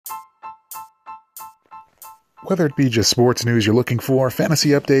Whether it be just sports news you're looking for, fantasy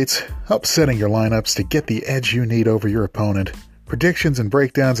updates, upsetting your lineups to get the edge you need over your opponent, predictions and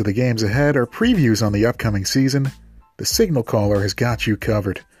breakdowns of the games ahead, or previews on the upcoming season, the Signal Caller has got you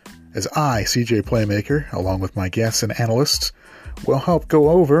covered. As I, CJ Playmaker, along with my guests and analysts, will help go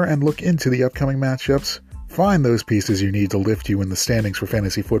over and look into the upcoming matchups, find those pieces you need to lift you in the standings for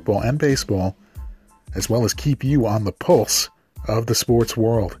fantasy football and baseball, as well as keep you on the pulse of the sports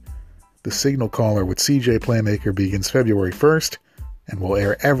world. The Signal Caller with CJ Playmaker begins February 1st and will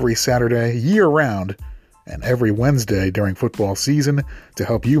air every Saturday, year-round, and every Wednesday during football season to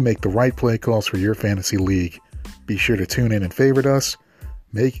help you make the right play calls for your fantasy league. Be sure to tune in and favorite us.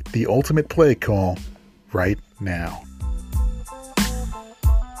 Make the ultimate play call right now.